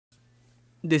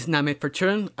This is not meant for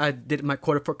children. I did my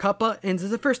quarter for Kappa, and this is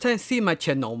the first time seeing my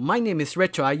channel. My name is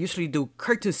Retro. I usually do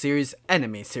cartoon series,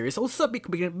 anime series, also be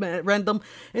random,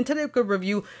 and today we're going to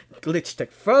review Glitch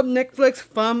Tech from Netflix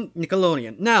from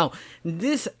Nickelodeon. Now,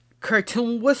 this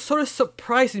cartoon was sort of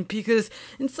surprising because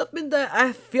it's something that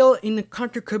I feel in the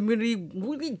country community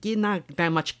really get not that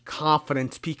much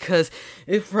confidence because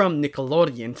it's from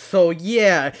Nickelodeon. So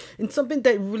yeah, it's something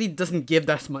that really doesn't give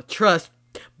that much trust,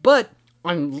 but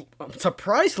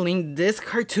surprisingly, this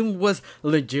cartoon was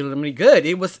legitimately good.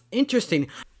 It was interesting.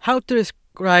 How to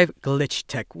describe Glitch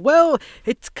Tech? Well,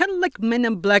 it's kind of like Men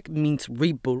in Black meets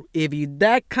Reboot. If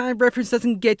that kind of reference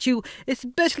doesn't get you,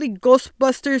 especially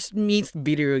Ghostbusters meets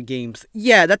video games.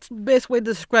 Yeah, that's the best way to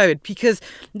describe it because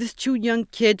these two young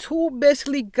kids who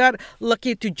basically got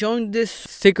lucky to join this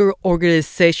secret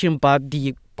organization by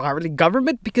the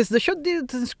government, because the show didn't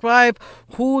describe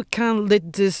who can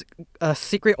let this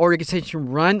secret organization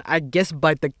run, I guess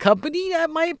by the company,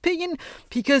 in my opinion,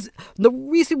 because the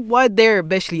reason why they're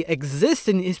basically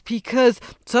existing is because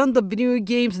some of the video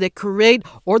games they create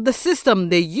or the system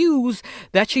they use,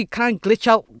 they actually kind of glitch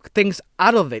out things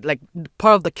out of it, like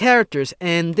part of the characters,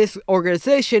 and this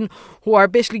organization who are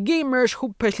basically gamers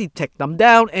who basically take them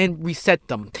down and reset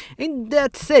them, and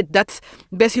that's it. That's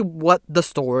basically what the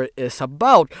story is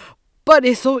about. But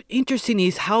it's so interesting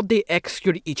is how they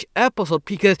execute each episode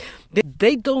because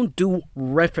they don't do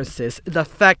references. The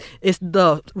fact is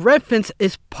the reference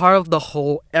is part of the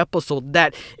whole episode.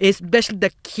 That is basically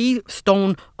the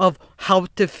keystone of how to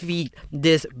defeat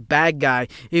this bad guy.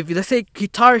 If let's say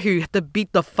Guitar Hero, you have to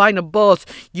beat the final boss,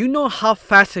 you know how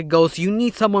fast it goes. You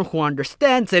need someone who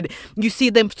understands it. You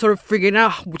see them sort of figuring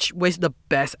out which way is the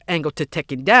best angle to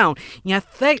take it down. And I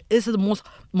think this is the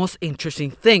most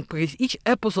interesting thing because each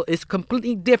episode is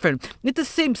completely different. It's the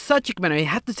same subject matter. You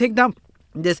have to take down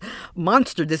this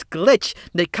monster, this glitch.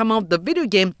 They come out the video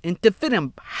game and defeat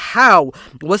him. How?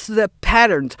 What's the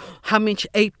patterns? How much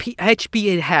HP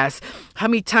it has? How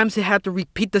many times it had to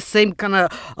repeat the same kind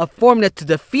of formula to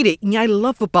defeat it? And I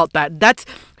love about that. That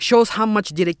shows how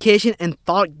much dedication and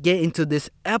thought get into this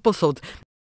episode.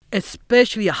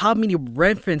 Especially how many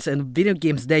reference and video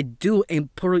games they do in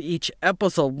each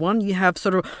episode. One, you have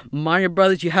sort of Mario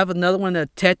Brothers, you have another one,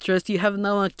 Tetris, you have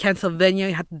another one, Castlevania,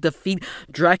 you have to defeat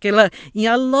Dracula.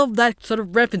 Yeah, I love that sort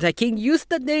of reference. I can't use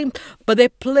the name, but they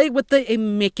play with it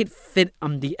and make it fit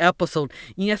on the episode.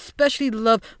 And I especially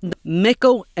love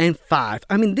Mako and Five.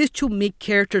 I mean, these two main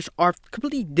characters are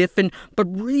completely different, but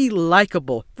really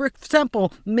likable. For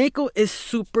example, Mako is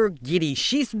super giddy.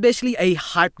 She's basically a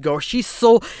hype girl. She's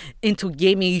so into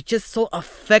gaming, you just so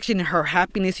affectionate her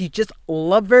happiness, you just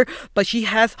love her, but she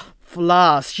has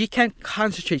flaws. She can't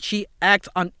concentrate. She acts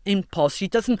on impulse. She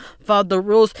doesn't follow the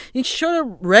rules. It's sort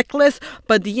of reckless,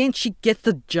 but at the end she gets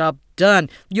the job done.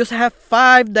 You also have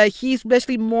Five that he's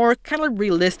basically more kind of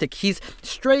realistic. He's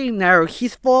straight and narrow.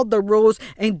 He's followed the rules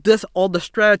and does all the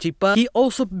strategy, but he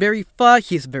also very fun.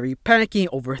 He's very panicky,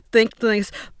 overthink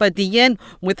things, but at the end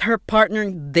with her partner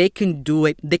they can do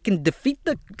it. They can defeat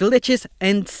the glitches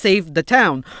and save the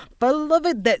town. But I love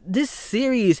it that this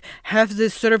series has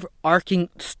this sort of arcing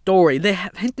story. They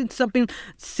have hinted something.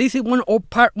 Season 1 or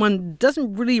part 1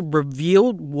 doesn't really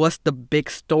reveal what's the big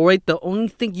story. The only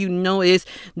thing you know is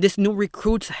this new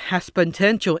recruit has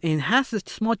potential and has a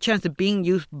small chance of being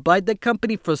used by the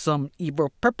company for some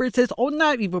evil purposes or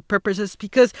not evil purposes,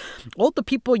 because all the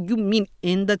people you meet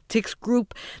in the Tix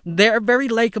group, they're very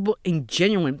likable and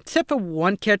genuine, except for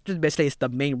one character basically is the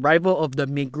main rival of the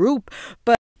main group.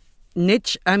 But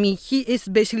Niche, I mean, he is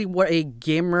basically what a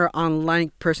gamer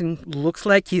online person looks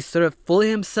like. He's sort of full of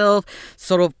himself,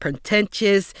 sort of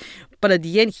pretentious, but at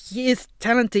the end he is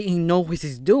talented and he knows what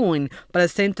he's doing, but at the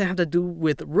same time have to do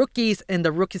with rookies and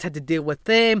the rookies have to deal with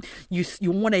them. You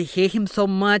want to hate him so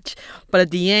much, but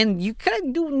at the end you kind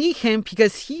of do need him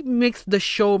because he makes the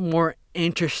show more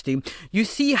interesting. You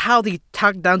see how they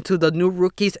talk down to the new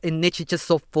rookies and Niche is just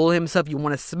so full of himself you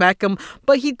want to smack him,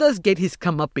 but he does get his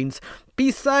comeuppance.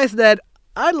 Besides that,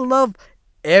 I love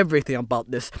everything about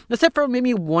this, except for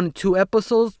maybe 1 or 2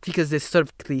 episodes because it's sort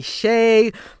of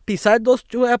cliche. Besides those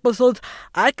 2 episodes,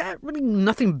 I got really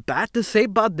nothing bad to say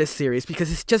about this series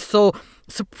because it's just so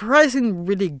surprisingly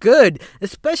really good,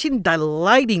 especially the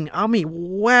lighting. I mean,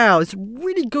 wow, it's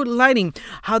really good lighting.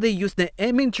 How they use the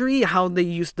imagery, how they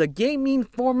use the gaming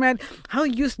format, how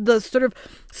they use the sort of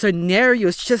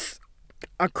scenarios, just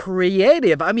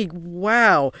creative. I mean,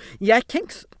 wow. Yeah, I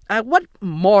can't. I want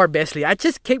more, basically. I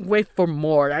just can't wait for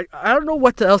more. I don't know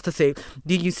what else to say.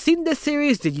 Did you see this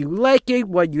series? Did you like it?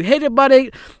 What you hate about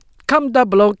it? Comment down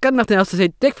below. Got nothing else to say.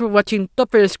 Thanks for watching. Don't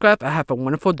forget to subscribe. I have a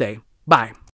wonderful day.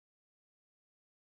 Bye.